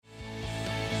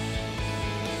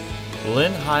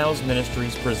Lynn Hiles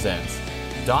Ministries presents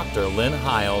Dr. Lynn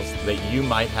Hiles, that you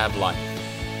might have life.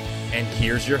 And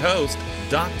here's your host,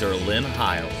 Dr. Lynn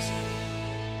Hiles.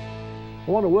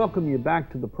 I want to welcome you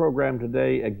back to the program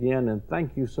today again, and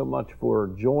thank you so much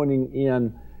for joining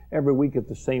in every week at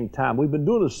the same time. We've been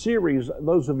doing a series,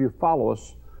 those of you who follow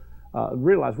us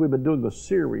realize we've been doing a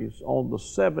series on the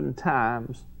 7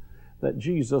 times that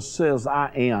Jesus says,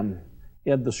 I am,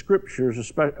 in the scriptures,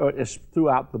 especially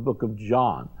throughout the book of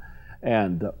John.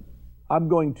 And I'm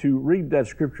going to read that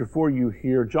scripture for you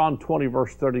here. John 20,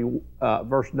 verse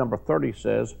number 30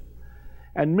 says,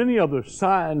 and many other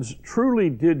signs truly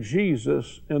did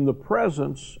Jesus in the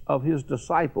presence of his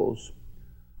disciples,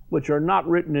 which are not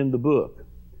written in the book.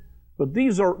 But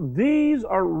these are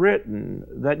written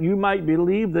that you might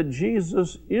believe that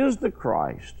Jesus is the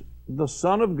Christ, the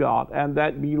Son of God, and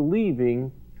that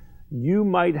believing you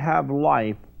might have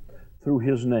life through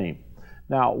his name.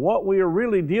 Now, what we are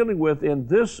really dealing with in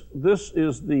this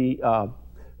is the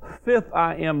fifth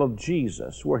I am of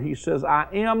Jesus, where he says, I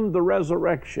am the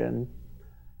resurrection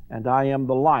and I am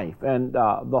the life. And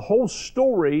the whole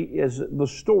story is the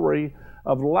story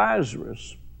of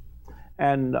Lazarus,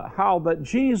 and how that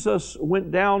Jesus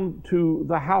went down to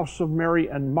the house of Mary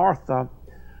and Martha.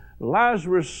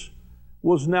 Lazarus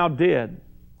was now dead,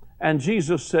 and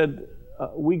Jesus said,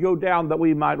 we go down that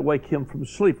we might wake him from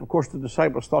sleep. Of course, the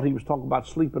disciples thought he was talking about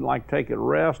sleeping like taking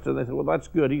rest, and they said, well, that's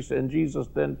good. He said, and Jesus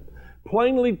then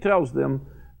plainly tells them,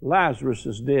 Lazarus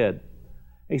is dead.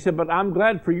 He said, but I'm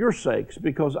glad for your sakes,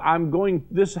 because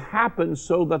this happens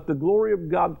so that the glory of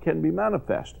God can be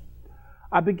manifest.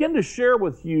 I began to share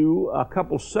with you a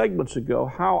couple segments ago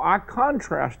how I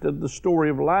contrasted the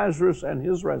story of Lazarus and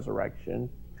his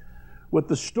resurrection with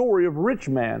the story of rich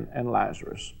man and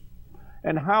Lazarus,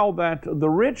 and how that the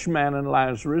rich man and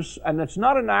Lazarus, and it's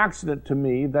not an accident to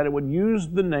me that it would use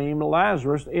the name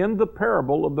Lazarus in the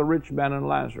parable of the rich man and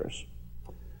Lazarus.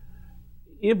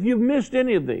 If you've missed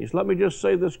any of these, let me just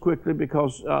say this quickly,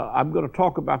 because I'm going to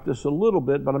talk about this a little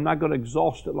bit, but I'm not going to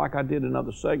exhaust it like I did in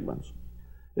other segments.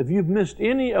 If you've missed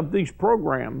any of these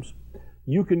programs,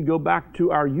 you can go back to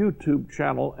our YouTube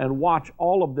channel and watch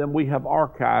all of them we have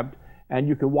archived, and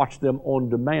you can watch them on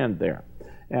demand there.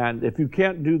 And if you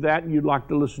can't do that and you'd like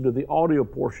to listen to the audio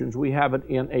portions, we have it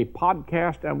in a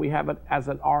podcast and we have it as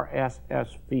an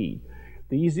RSS feed.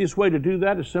 The easiest way to do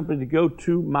that is simply to go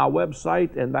to my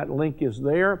website, and that link is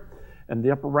there. In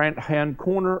the upper right-hand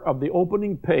corner of the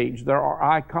opening page, there are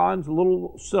icons,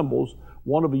 little symbols,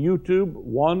 one of a YouTube,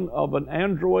 one of an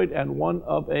Android, and one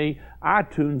of a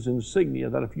iTunes insignia,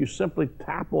 that if you simply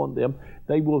tap on them,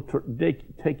 they will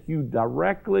take you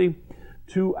directly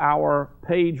to our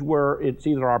page where it's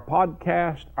either our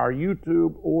podcast, our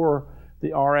YouTube, or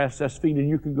the RSS feed, and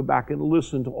you can go back and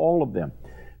listen to all of them.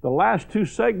 The last 2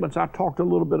 segments, I talked a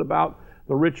little bit about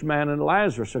the rich man and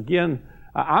Lazarus. Again,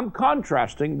 I'm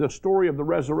contrasting the story of the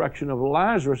resurrection of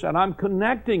Lazarus, and I'm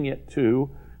connecting it to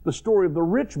the story of the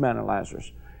rich man and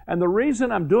Lazarus. And the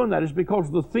reason I'm doing that is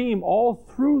because the theme all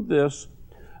through this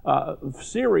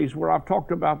series where I've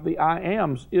talked about the I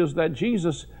ams is that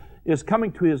Jesus is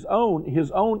coming to his own.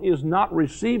 His own is not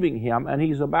receiving him, and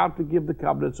he's about to give the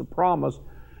covenants of promise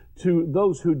to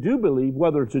those who do believe,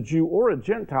 whether it's a Jew or a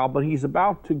Gentile, but he's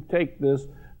about to take this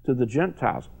to the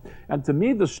Gentiles. And to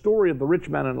me, the story of the rich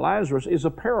man and Lazarus is a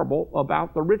parable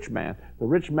about the rich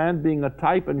man being a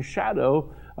type and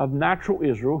shadow of natural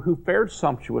Israel who fared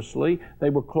sumptuously.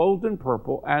 They were clothed in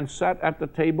purple and sat at the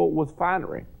table with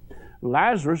finery.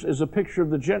 Lazarus is a picture of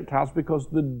the Gentiles, because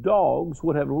the dogs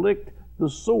would have licked the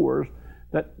sores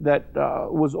that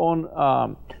was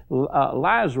on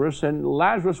Lazarus, and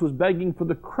Lazarus was begging for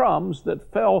the crumbs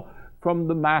that fell from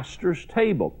the master's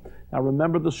table. Now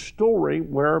remember the story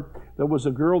where there was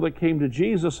a girl that came to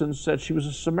Jesus and said she was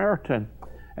a Samaritan,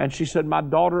 and she said, my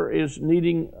daughter is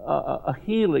needing a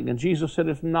healing, and Jesus said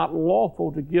it's not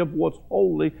lawful to give what's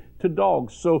holy to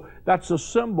dogs. So that's a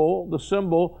symbol. The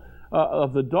symbol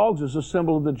of the dogs is a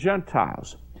symbol of the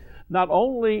Gentiles. Not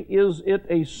only is it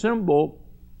a symbol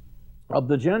of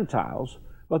the Gentiles,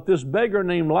 but this beggar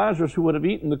named Lazarus, who would have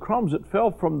eaten the crumbs that fell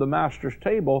from the master's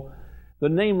table, the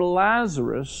name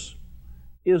Lazarus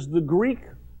is the Greek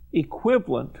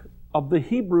equivalent of the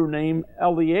Hebrew name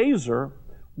Eliezer,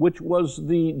 which was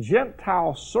the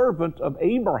Gentile servant of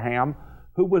Abraham,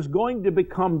 who was going to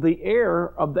become the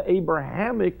heir of the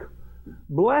Abrahamic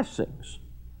blessings.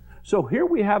 So here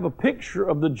we have a picture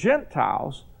of the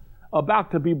Gentiles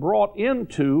about to be brought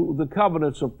into the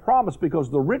covenants of promise, because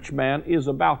the rich man is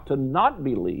about to not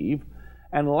believe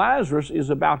and Lazarus is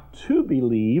about to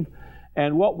believe.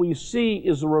 And what we see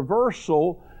is a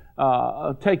reversal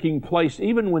taking place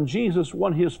even when Jesus,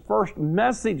 one of his first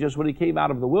messages when he came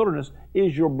out of the wilderness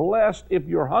is, you're blessed if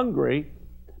you're hungry,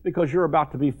 because you're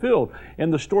about to be filled. In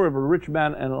the story of a rich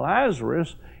man and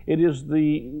Lazarus, it is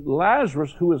the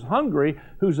Lazarus who is hungry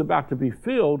who's about to be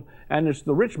filled, and it's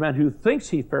the rich man who thinks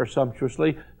he fares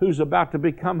sumptuously who's about to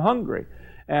become hungry.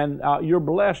 And you're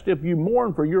blessed if you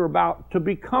mourn, for you're about to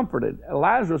be comforted.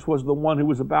 Lazarus was the one who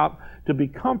was about to be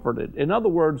comforted. In other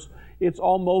words, it's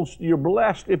almost, you're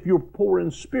blessed if you're poor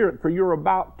in spirit, for you're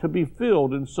about to be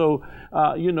filled. And so,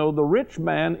 the rich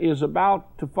man is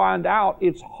about to find out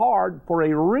it's hard for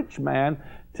a rich man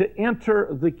to enter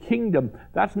the kingdom.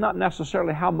 That's not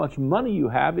necessarily how much money you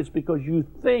have. It's because you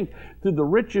think through the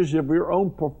riches of your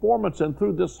own performance and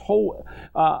through this whole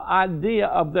idea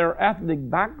of their ethnic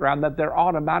background that they're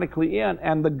automatically in.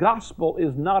 And the gospel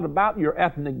is not about your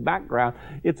ethnic background.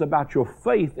 It's about your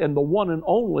faith in the one and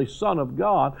only Son of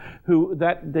God, who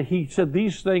he said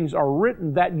these things are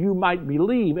written that you might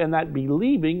believe, and that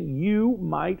believing you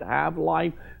might have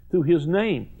life through his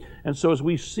name. And so as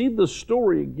we see the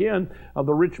story again of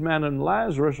the rich man and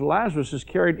Lazarus, Lazarus is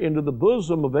carried into the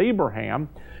bosom of Abraham,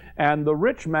 and the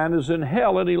rich man is in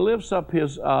hell, and he lifts up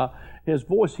his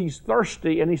voice. He's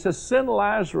thirsty, and he says, send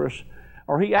Lazarus,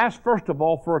 or he asks first of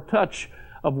all for a touch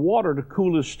of water to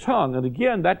cool his tongue. And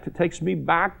again, that takes me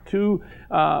back to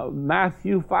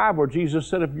Matthew 5, where Jesus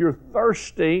said, if you're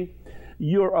thirsty,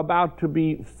 you're about to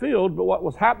be filled. But what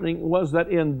was happening was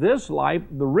that in this life,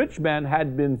 the rich man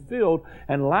had been filled,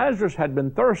 and Lazarus had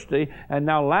been thirsty, and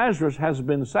now Lazarus has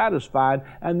been satisfied,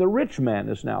 and the rich man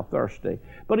is now thirsty.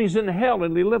 But he's in hell,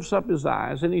 and he lifts up his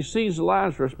eyes, and he sees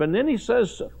Lazarus. But then he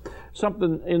says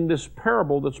something in this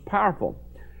parable that's powerful.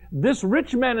 This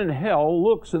rich man in hell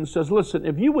looks and says, listen,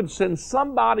 if you would send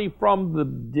somebody from the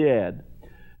dead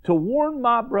to warn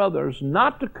my brothers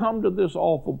not to come to this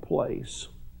awful place.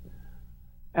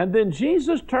 And then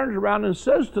Jesus turns around and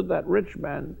says to that rich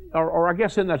man, or I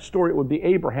guess in that story it would be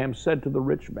Abraham said to the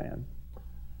rich man,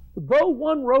 though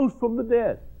one rose from the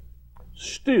dead,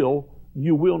 still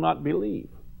you will not believe.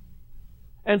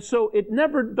 And so it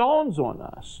never dawns on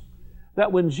us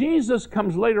that when Jesus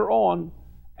comes later on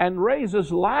and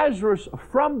raises Lazarus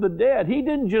from the dead, he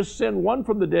didn't just send one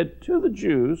from the dead to the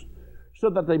Jews so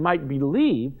that they might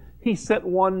believe. He sent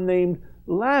one named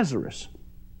Lazarus.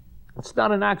 It's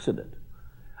not an accident.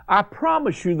 I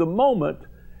promise you, the moment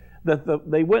that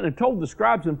they went and told the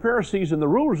scribes and Pharisees and the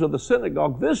rulers of the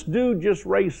synagogue, this dude just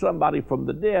raised somebody from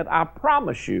the dead, I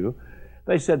promise you,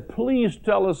 they said, please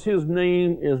tell us his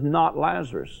name is not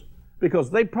Lazarus.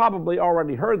 Because they probably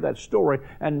already heard that story,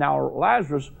 and now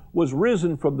Lazarus was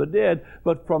risen from the dead.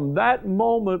 But from that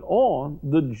moment on,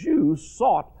 the Jews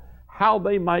sought how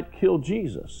they might kill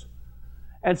Jesus.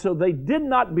 And so they did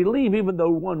not believe, even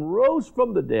though one rose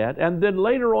from the dead, and then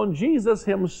later on Jesus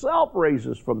himself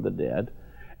raises from the dead,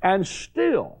 and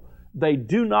still they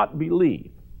do not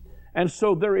believe. And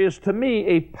so there is, to me,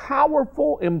 a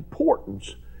powerful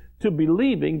importance to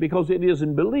believing, because it is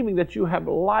in believing that you have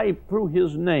life through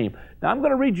his name. Now I'm going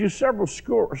to read you several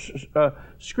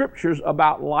scriptures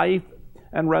about life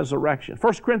and resurrection.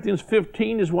 1 Corinthians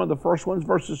 15 is one of the first ones,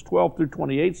 verses 12 through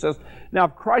 28 says, now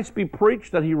if Christ be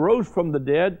preached that he rose from the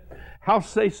dead, how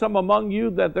say some among you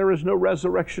that there is no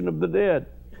resurrection of the dead?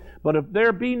 But if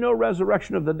there be no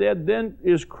resurrection of the dead, then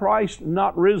is Christ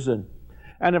not risen.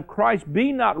 And if Christ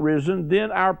be not risen,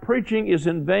 then our preaching is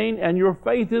in vain, and your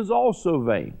faith is also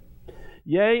vain.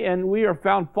 Yea, and we are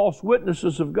found false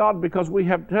witnesses of God, because we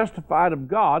have testified of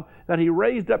God that he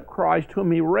raised up Christ,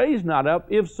 whom he raised not up,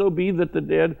 if so be that the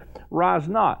dead rise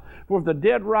not. For if the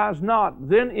dead rise not,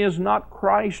 then is not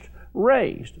Christ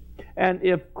raised. And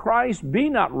if Christ be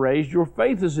not raised, your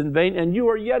faith is in vain, and you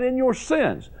are yet in your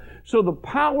sins. So the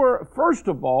power, first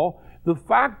of all, the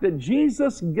fact that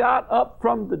Jesus got up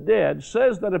from the dead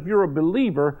says that if you're a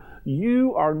believer,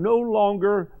 you are no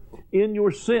longer in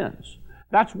your sins.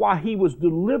 That's why he was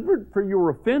delivered for your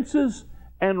offenses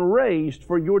and raised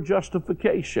for your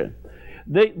justification.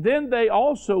 Then they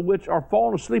also which are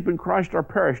fallen asleep in Christ are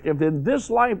perished. If in this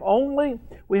life only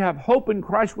we have hope in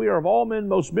Christ, we are of all men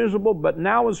most miserable, but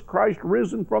now is Christ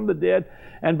risen from the dead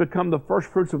and become the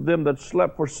firstfruits of them that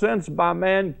slept. For since by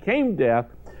man came death,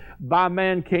 by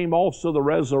man came also the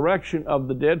resurrection of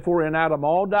the dead. For in Adam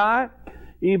all die,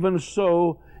 even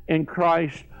so in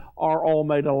Christ are all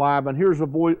made alive. And here's a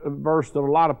verse that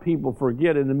a lot of people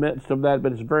forget in the midst of that,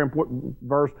 but it's a very important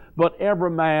verse. But every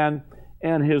man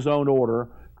in his own order,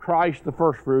 Christ the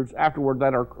firstfruits, afterward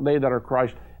they that are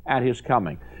Christ at his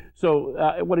coming.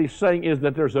 So what he's saying is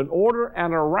that there's an order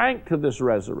and a rank to this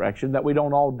resurrection, that we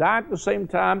don't all die at the same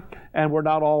time, and we're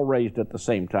not all raised at the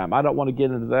same time. I don't want to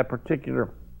get into that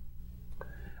particular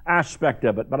aspect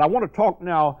of it. But I want to talk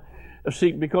now,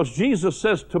 see, because Jesus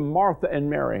says to Martha and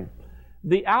Mary,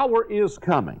 the hour is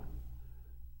coming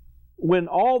when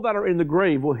all that are in the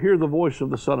grave will hear the voice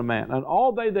of the Son of Man, and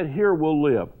all they that hear will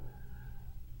live.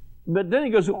 But then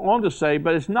he goes on to say,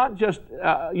 but it's not just,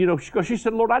 because she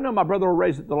said, Lord, I know my brother will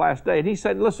raise at the last day. And he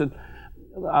said, listen,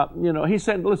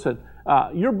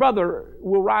 your brother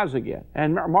will rise again.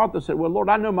 And Martha said, well, Lord,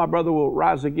 I know my brother will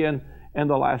rise again in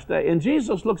the last day. And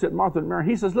Jesus looks at Martha and Mary.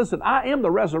 He says, listen, I am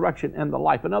the resurrection and the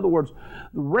life. In other words,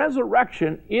 the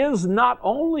resurrection is not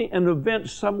only an event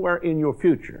somewhere in your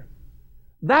future.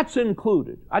 That's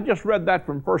included. I just read that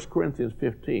from 1 Corinthians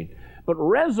 15. But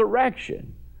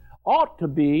resurrection ought to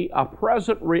be a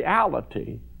present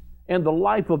reality in the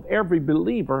life of every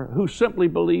believer who simply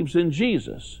believes in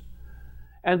Jesus.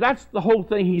 And that's the whole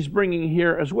thing he's bringing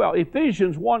here as well.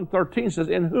 Ephesians 1:13 says,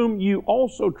 in whom you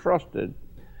also trusted,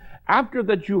 after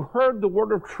that you heard the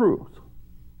word of truth,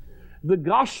 the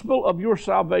gospel of your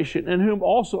salvation, in whom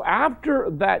also after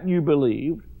that you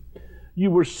believed, you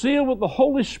were sealed with the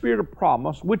Holy Spirit of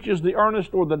promise, which is the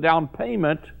earnest or the down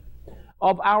payment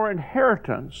of our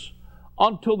inheritance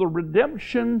until the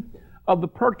redemption of the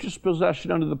purchased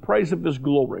possession unto the praise of His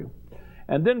glory.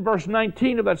 And then verse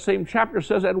 19 of that same chapter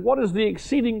says, and what is the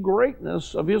exceeding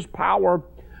greatness of His power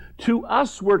to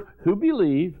usward who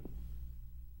believe,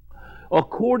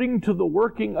 according to the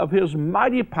working of His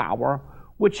mighty power,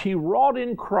 which He wrought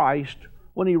in Christ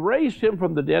when He raised Him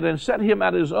from the dead and set Him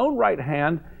at His own right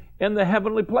hand in the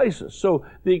heavenly places. So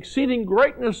the exceeding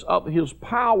greatness of His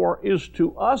power is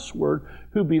to usward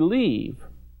who believe,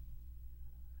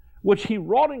 which He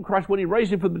wrought in Christ when He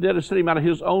raised Him from the dead and set Him out of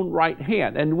His own right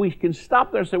hand. And we can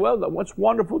stop there and say, well, what's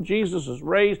wonderful, Jesus is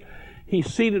raised.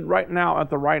 He's seated right now at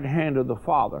the right hand of the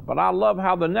Father. But I love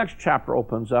how the next chapter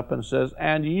opens up and says,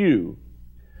 and you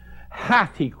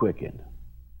hath He quickened,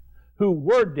 who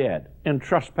were dead in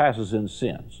trespasses and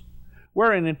sins,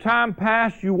 wherein in time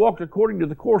past you walked according to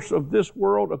the course of this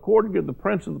world, according to the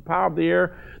prince of the power of the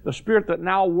air, the spirit that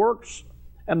now works,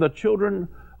 and the children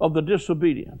of the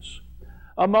disobedience,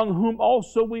 among whom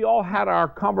also we all had our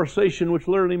conversation, which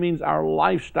literally means our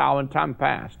lifestyle in time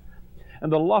past,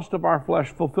 and the lust of our flesh,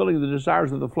 fulfilling the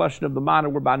desires of the flesh and of the mind,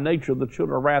 and were by nature the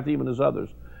children of wrath, even as others.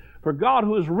 For God,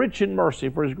 who is rich in mercy,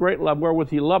 for His great love wherewith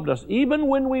He loved us, even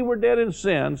when we were dead in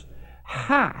sins,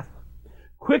 hath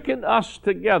quickened us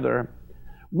together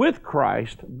with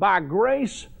Christ. By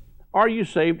grace are you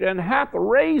saved, and hath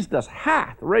raised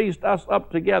us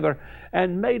up together,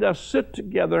 and made us sit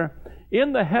together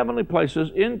in the heavenly places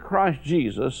in Christ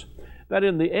Jesus, that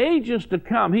in the ages to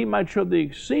come He might show the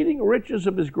exceeding riches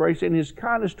of His grace and His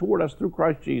kindness toward us through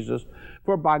Christ Jesus.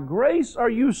 For by grace are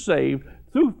you saved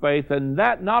through faith, and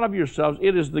that not of yourselves.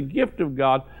 It is the gift of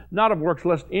God, not of works,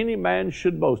 lest any man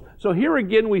should boast. So here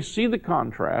again we see the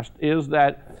contrast is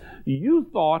that you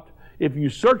thought, if you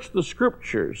search the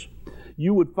Scriptures,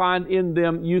 you would find in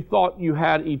them, you thought you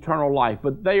had eternal life,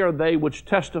 but they are they which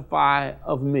testify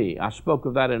of me. I spoke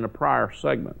of that in a prior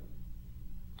segment.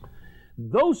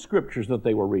 Those Scriptures that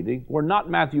they were reading were not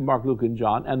Matthew, Mark, Luke, and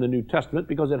John and the New Testament,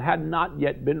 because it had not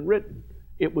yet been written.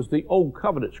 It was the Old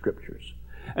Covenant Scriptures.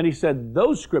 And he said,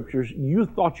 those Scriptures, you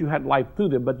thought you had life through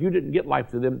them, but you didn't get life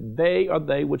through them. They are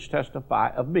they which testify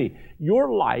of me.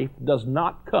 Your life does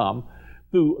not come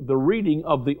through the reading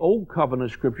of the Old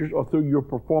Covenant Scriptures or through your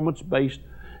performance-based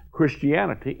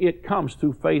Christianity. It comes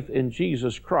through faith in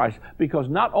Jesus Christ, because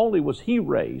not only was He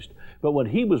raised, but when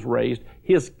He was raised,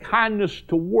 His kindness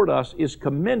toward us is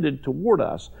commended toward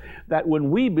us, that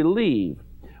when we believe,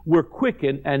 we're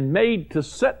quickened and made to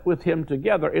sit with Him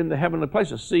together in the heavenly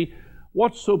places. See,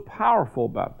 what's so powerful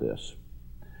about this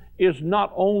is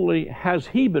not only has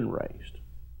He been raised,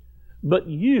 but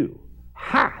you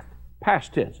hath,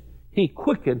 past tense, He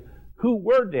quickened who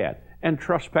were dead and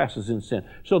trespasses in sin.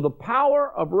 So the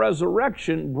power of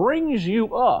resurrection brings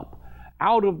you up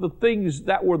out of the things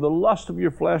that were the lust of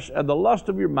your flesh and the lust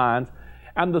of your minds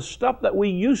and the stuff that we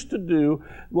used to do.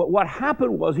 What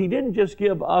happened was He didn't just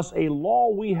give us a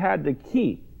law we had to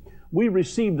keep. We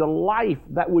received a life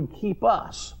that would keep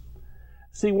us.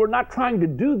 See, we're not trying to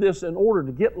do this in order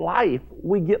to get life.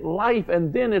 We get life,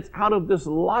 and then it's out of this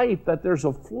life that there's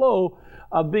a flow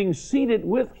of being seated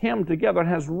with Him together, and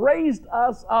has raised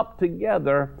us up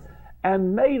together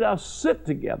and made us sit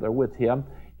together with Him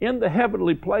in the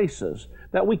heavenly places,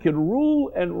 that we could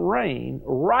rule and reign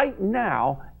right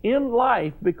now in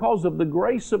life because of the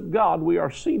grace of God. We are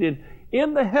seated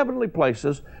in the heavenly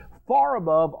places, far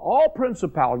above all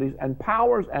principalities and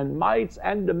powers and mights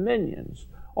and dominions,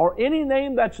 or any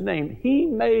name that's named. He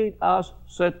made us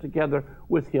sit together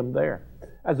with Him there.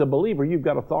 As a believer, you've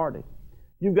got authority.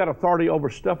 You've got authority over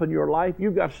stuff in your life.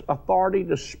 You've got authority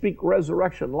to speak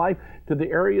resurrection life to the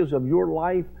areas of your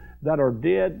life that are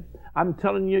dead. I'm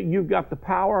telling you, you've got the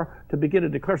power to begin to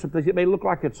declare some things. It may look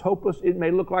like it's hopeless. It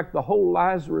may look like the whole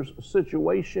Lazarus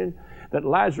situation, that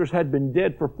Lazarus had been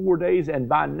dead for 4 days and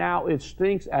by now it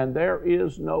stinks and there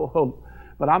is no hope.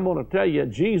 But I'm going to tell you,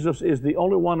 Jesus is the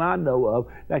only one I know of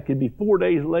that can be 4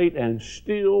 days late and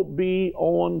still be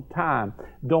on time.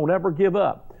 Don't ever give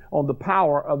up on the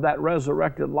power of that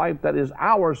resurrected life that is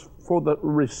ours for the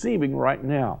receiving right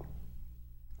now.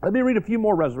 Let me read a few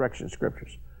more resurrection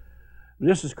scriptures.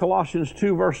 This is Colossians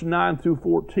 2, verse 9 through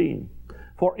 14.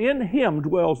 For in Him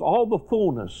dwells all the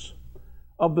fullness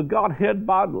of the Godhead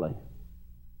bodily.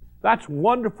 That's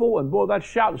wonderful, and boy, that's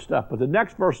shouting stuff. But the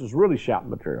next verse is really shouting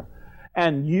material.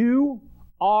 And you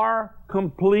are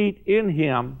complete in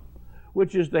Him,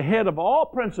 which is the head of all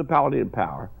principality and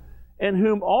power, in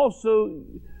whom also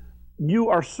you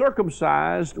are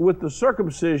circumcised with the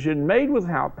circumcision made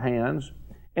without hands,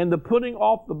 and the putting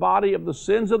off the body of the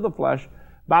sins of the flesh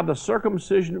by the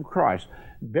circumcision of Christ,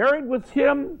 buried with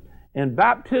Him in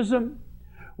baptism,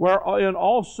 wherein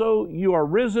also you are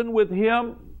risen with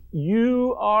Him.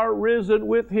 You are risen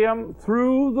with Him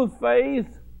through the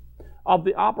faith of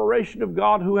the operation of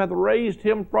God who hath raised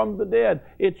Him from the dead.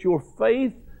 It's your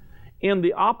faith in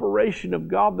the operation of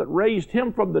God that raised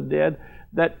Him from the dead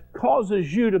that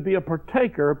causes you to be a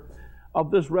partaker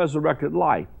of this resurrected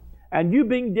life. And you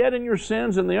being dead in your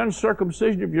sins and the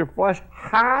uncircumcision of your flesh,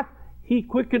 hath He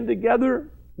quickened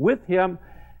together with Him,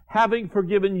 having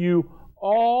forgiven you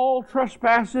all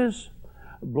trespasses,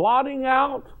 blotting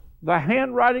out the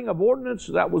handwriting of ordinance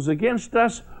that was against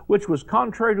us, which was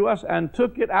contrary to us, and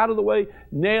took it out of the way,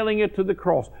 nailing it to the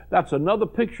cross. That's another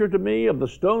picture to me of the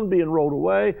stone being rolled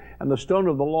away and the stone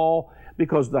of the law,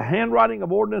 because the handwriting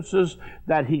of ordinances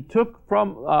that He took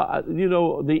from,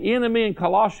 the enemy in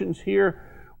Colossians here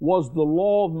was the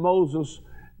law of Moses.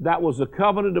 That was a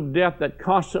covenant of death that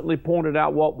constantly pointed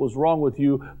out what was wrong with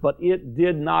you, but it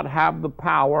did not have the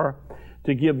power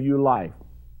to give you life.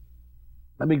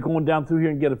 Let me go down through here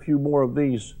and get a few more of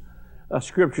these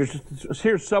scriptures.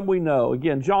 Here's some we know.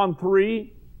 Again, John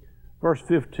 3, verse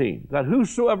 15, that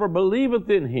whosoever believeth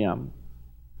in Him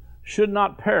should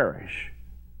not perish,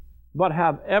 but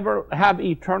have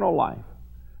eternal life.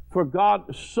 For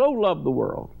God so loved the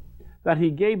world that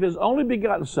He gave His only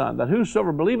begotten Son, that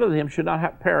whosoever believeth in Him should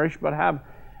not perish, but have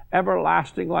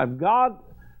everlasting life.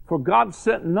 For God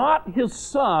sent not His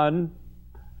Son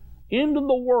into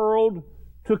the world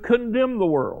to condemn the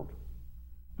world,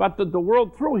 but that the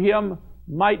world through Him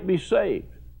might be saved.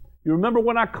 You remember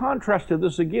when I contrasted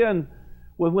this again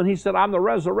with when He said, I'm the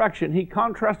resurrection, He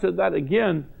contrasted that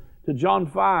again to John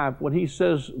 5 when He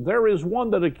says, there is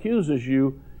one that accuses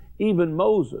you, even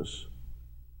Moses.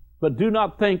 But do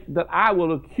not think that I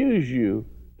will accuse you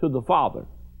to the Father.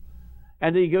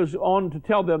 And He goes on to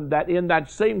tell them that in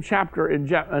that same chapter in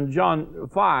John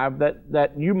 5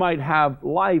 that you might have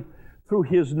life through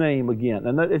His name again.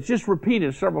 And it's just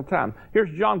repeated several times. Here's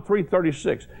John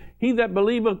 3:36. He that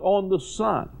believeth on the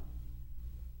Son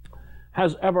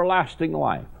has everlasting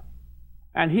life.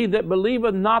 And he that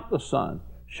believeth not the Son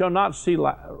shall not see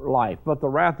life, but the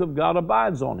wrath of God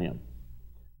abides on him.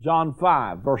 John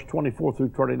 5, verse 24 through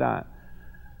 29.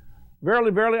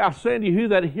 Verily, verily, I say unto you, he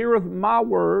that heareth my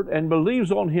word and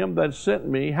believes on Him that sent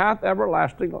me hath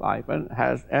everlasting life,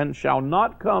 and shall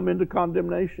not come into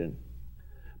condemnation,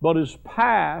 but is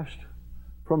passed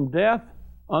from death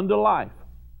unto life.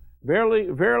 Verily,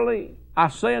 verily, I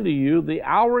say unto you, the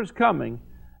hour is coming,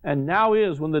 and now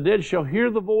is, when the dead shall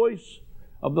hear the voice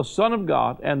of the Son of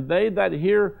God, and they that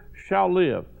hear shall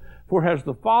live. For as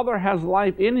the Father has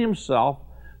life in Himself,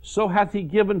 so hath He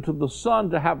given to the Son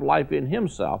to have life in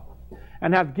Himself,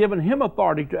 and hath given Him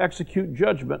authority to execute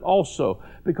judgment also,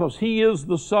 because He is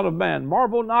the Son of Man.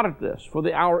 Marvel not at this, for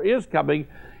the hour is coming,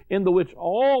 in the which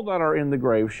all that are in the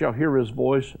grave shall hear His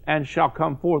voice, and shall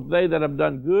come forth, they that have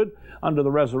done good unto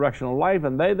the resurrection of life,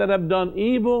 and they that have done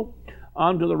evil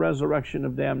unto the resurrection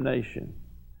of damnation.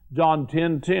 John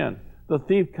 10:10, the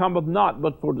thief cometh not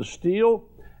but for to steal,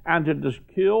 and to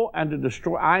kill, and to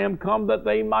destroy. I am come that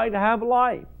they might have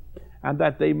life, and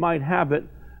that they might have it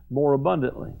more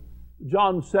abundantly.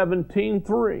 John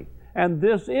 17:3, and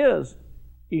this is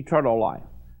eternal life,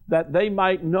 that they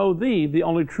might know Thee, the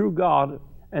only true God,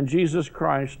 and Jesus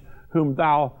Christ, whom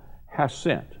Thou hast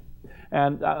sent.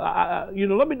 And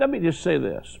let me just say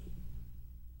this: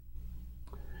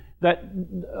 that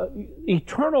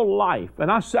eternal life,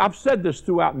 and I've said this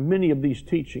throughout many of these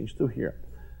teachings through here.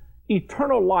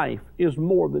 Eternal life is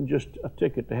more than just a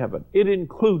ticket to heaven. It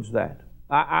includes that.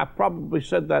 I probably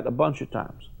said that a bunch of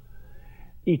times.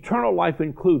 Eternal life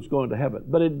includes going to heaven,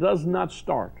 but it does not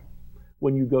start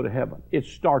when you go to heaven. It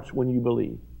starts when you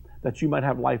believe, that you might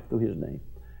have life through His name.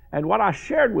 And what I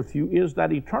shared with you is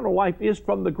that eternal life is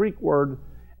from the Greek word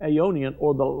aionian,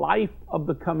 or the life of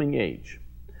the coming age.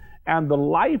 And the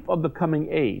life of the coming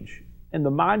age, in the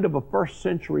mind of a first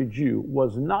century Jew,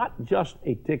 was not just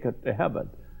a ticket to heaven.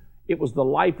 It was the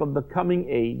life of the coming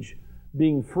age,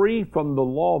 being free from the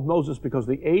law of Moses, because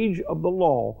the age of the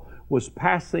law was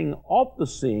passing off the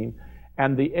scene,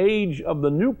 and the age of the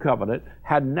new covenant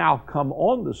had now come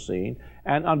on the scene.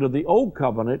 And under the old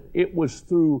covenant, it was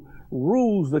through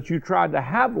rules that you tried to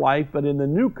have life, but in the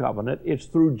new covenant, it's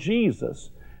through Jesus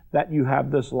that you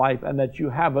have this life, and that you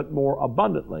have it more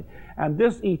abundantly. And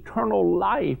this eternal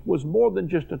life was more than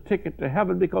just a ticket to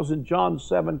heaven, because in John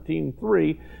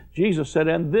 17:3, Jesus said,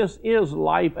 "And this is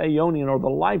life aionian," or the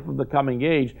life of the coming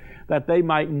age, "that they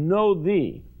might know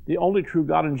Thee, the only true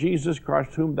God, and Jesus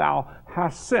Christ, whom Thou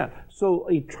hast sent." So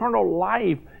eternal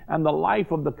life and the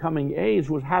life of the coming age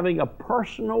was having a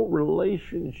personal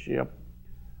relationship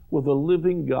with a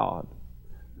living God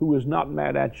who is not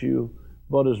mad at you,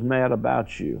 but is mad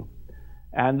about you.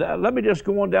 And let me just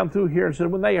go on down through here and say,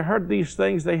 when they heard these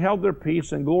things, they held their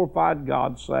peace and glorified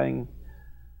God, saying,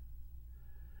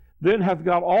 "Then hath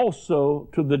God also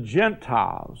to the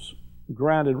Gentiles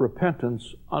granted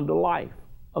repentance unto life."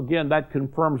 Again, that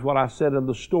confirms what I said in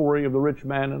the story of the rich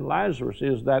man and Lazarus,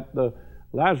 is that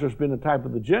Lazarus, being a type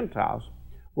of the Gentiles,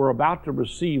 were about to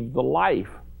receive the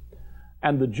life,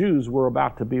 and the Jews were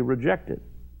about to be rejected.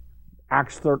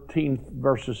 Acts 13,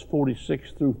 verses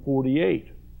 46 through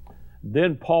 48.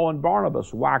 Then Paul and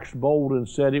Barnabas waxed bold and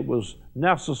said it was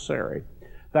necessary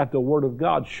that the word of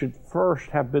God should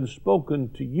first have been spoken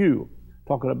to you,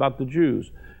 talking about the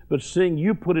Jews. But seeing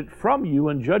you put it from you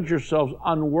and judge yourselves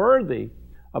unworthy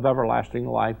of everlasting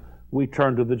life, we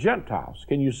turn to the Gentiles.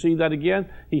 Can you see that again?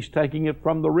 He's taking it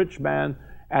from the rich man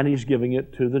and he's giving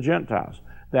it to the Gentiles.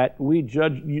 That we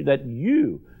judge you, that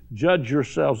you judge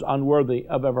yourselves unworthy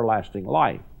of everlasting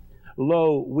life.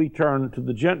 Lo, we turn to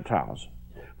the Gentiles.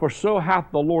 For so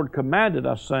hath the Lord commanded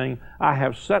us, saying, I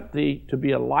have set thee to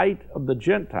be a light of the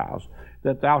Gentiles,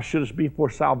 that thou shouldest be for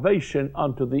salvation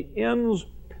unto the ends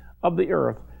of the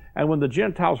earth. And when the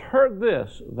Gentiles heard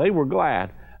this, they were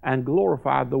glad, and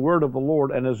glorified the word of the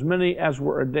Lord, and as many as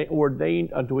were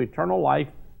ordained unto eternal life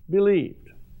believed.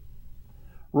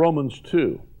 Romans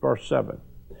 2, verse 7.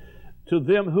 To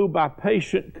them who by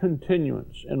patient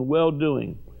continuance and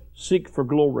well-doing seek for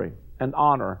glory and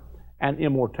honor and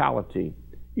immortality,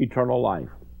 eternal life.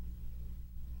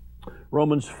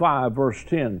 Romans 5, verse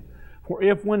 10. For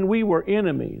if when we were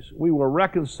enemies, we were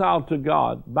reconciled to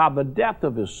God by the death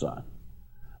of His Son,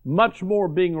 much more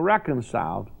being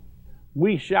reconciled,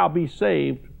 we shall be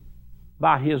saved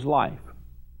by His life.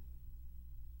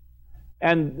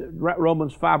 And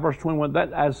Romans 5, verse 21,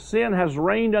 that as sin has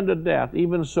reigned unto death,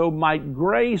 even so might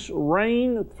grace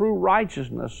reign through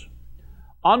righteousness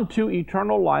unto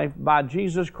eternal life by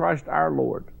Jesus Christ our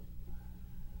Lord.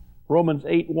 Romans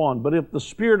 8:1, but if the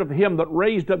Spirit of Him that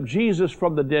raised up Jesus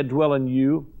from the dead dwell in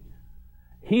you,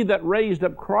 He that raised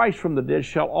up Christ from the dead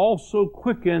shall also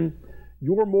quicken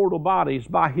your mortal bodies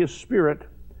by His Spirit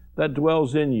that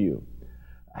dwells in you.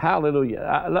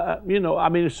 Hallelujah.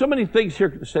 There's so many things here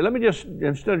to say. Let me just,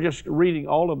 instead of just reading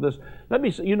all of this, let me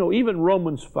say, even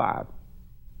Romans 5.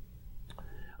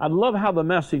 I love how the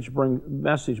Message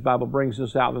Bible brings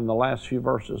this out in the last few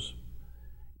verses,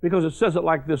 because it says it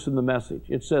like this in the Message.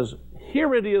 It says,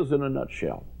 here it is in a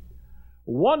nutshell.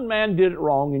 One man did it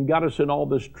wrong and got us in all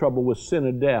this trouble with sin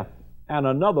and death, and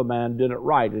another man did it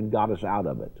right and got us out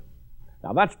of it.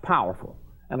 Now that's powerful.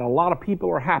 And a lot of people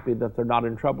are happy that they're not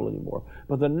in trouble anymore.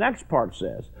 But the next part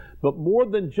says, but more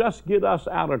than just get us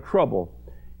out of trouble,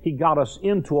 He got us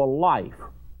into a life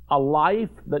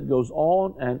that goes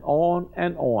on and on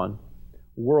and on,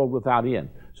 world without end.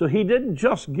 So He didn't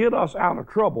just get us out of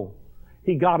trouble,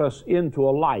 He got us into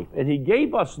a life. And He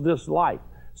gave us this life.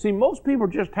 See, most people are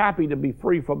just happy to be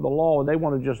free from the law, and they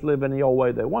want to just live any old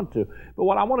way they want to. But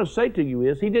what I want to say to you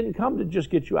is, He didn't come to just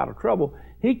get you out of trouble.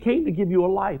 He came to give you a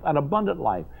life, an abundant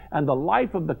life. And the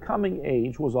life of the coming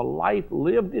age was a life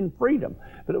lived in freedom,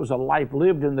 but it was a life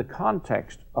lived in the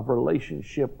context of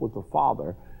relationship with the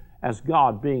Father, as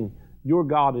God being your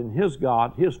God and His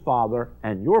God, His Father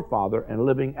and your Father, and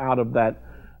living out of that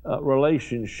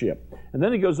relationship. And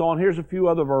then he goes on, here's a few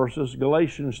other verses.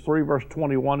 Galatians 3, verse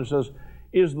 21, it says,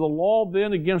 is the law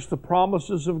then against the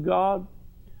promises of God?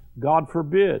 God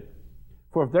forbid.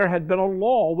 For if there had been a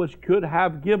law which could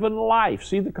have given life.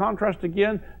 See the contrast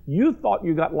again? You thought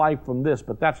you got life from this,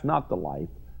 but that's not the life.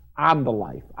 I'm the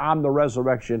life. I'm the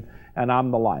resurrection, and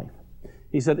I'm the life.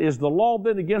 He said, is the law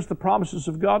then against the promises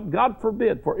of God? God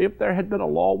forbid, for if there had been a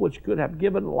law which could have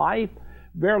given life,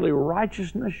 verily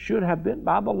righteousness should have been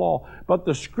by the law. But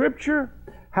the Scripture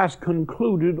has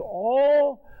concluded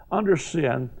all under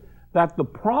sin, that the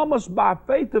promise by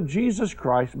faith of Jesus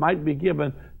Christ might be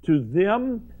given to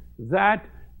them that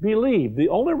believe. The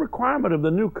only requirement of the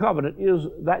new covenant is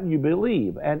that you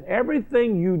believe, and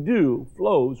everything you do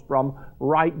flows from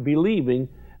right believing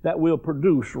that will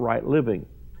produce right living.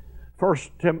 2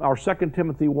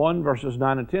 Timothy 1 verses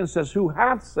 9 and 10 says, who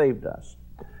hath saved us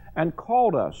and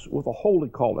called us with a holy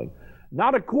calling,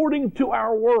 not according to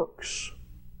our works,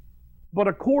 but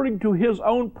according to His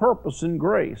own purpose and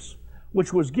grace,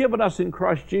 which was given us in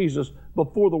Christ Jesus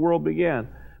before the world began,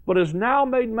 but is now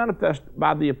made manifest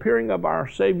by the appearing of our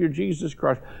Savior Jesus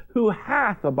Christ, who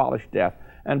hath abolished death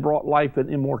and brought life and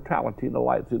immortality to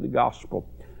light through the gospel.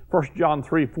 1 John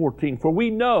 3:14, for we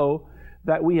know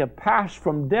that we have passed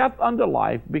from death unto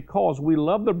life, because we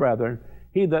love the brethren.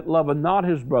 He that loveth not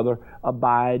his brother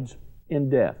abides in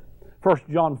death. 1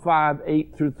 John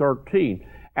 5:8 through 13,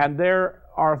 and there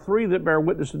are three that bear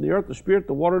witness in the earth, the Spirit,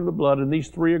 the water, and the blood, and these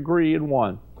three agree in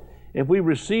one. If we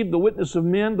receive the witness of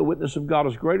men, the witness of God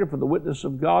is greater, for the witness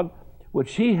of God,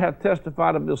 which He hath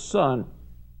testified of His Son.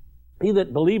 He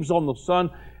that believes on the Son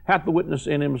hath the witness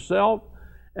in himself.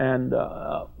 And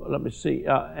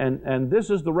and this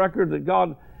is the record that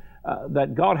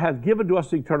God hath given to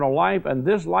us eternal life, and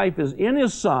this life is in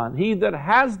His Son. He that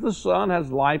has the Son has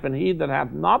life, and he that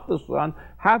hath not the Son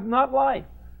hath not life.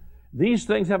 These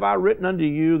things have I written unto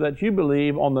you, that you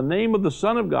believe on the name of the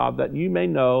Son of God, that you may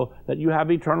know that you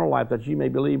have eternal life, that you may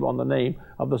believe on the name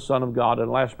of the Son of God.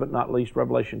 And last but not least,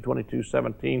 Revelation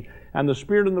 22:17, and the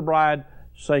Spirit and the bride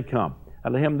say, come.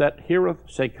 And let him that heareth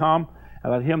say, come.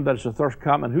 And let him that is athirst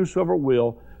come, and whosoever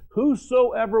will,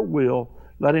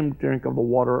 let him drink of the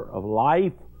water of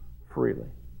life freely.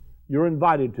 You're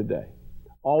invited today.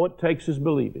 All it takes is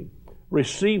believing.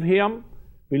 Receive Him.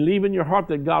 Believe in your heart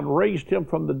that God raised Him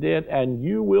from the dead, and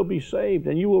you will be saved,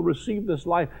 and you will receive this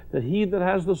life, that he that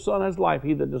has the Son has life.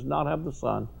 He that does not have the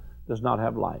Son does not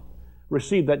have life.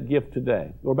 Receive that gift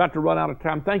today. We're about to run out of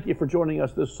time. Thank you for joining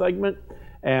us this segment.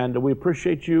 And we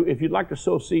appreciate you. If you'd like to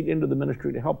sow a seed into the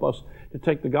ministry to help us to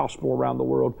take the gospel around the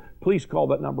world, please call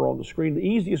that number on the screen. The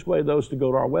easiest way, though, is to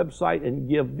go to our website and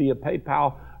give via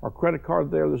PayPal or credit card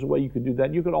there. There's a way you can do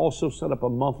that. You can also set up a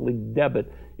monthly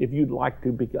debit if you'd like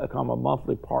to become a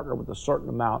monthly partner with a certain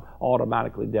amount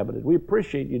automatically debited. We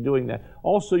appreciate you doing that.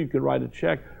 Also, you can write a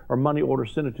check or money order,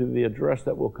 send it to the address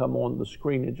that will come on the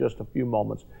screen in just a few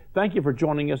moments. Thank you for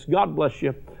joining us. God bless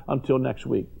you. Until next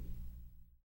week.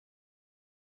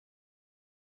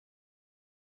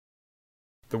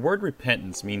 The word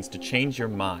repentance means to change your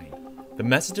mind. The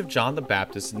message of John the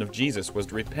Baptist and of Jesus was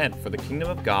to repent, for the kingdom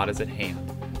of God is at hand.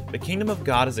 The kingdom of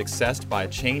God is accessed by a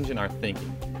change in our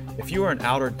thinking. If you are in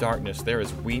outer darkness, there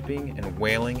is weeping and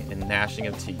wailing and gnashing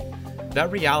of teeth.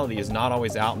 That reality is not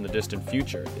always out in the distant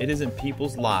future. It is in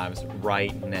people's lives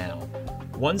right now.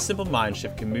 One simple mind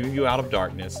shift can move you out of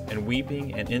darkness and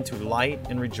weeping and into light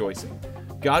and rejoicing.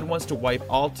 God wants to wipe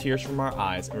all tears from our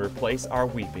eyes and replace our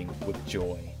weeping with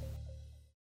joy.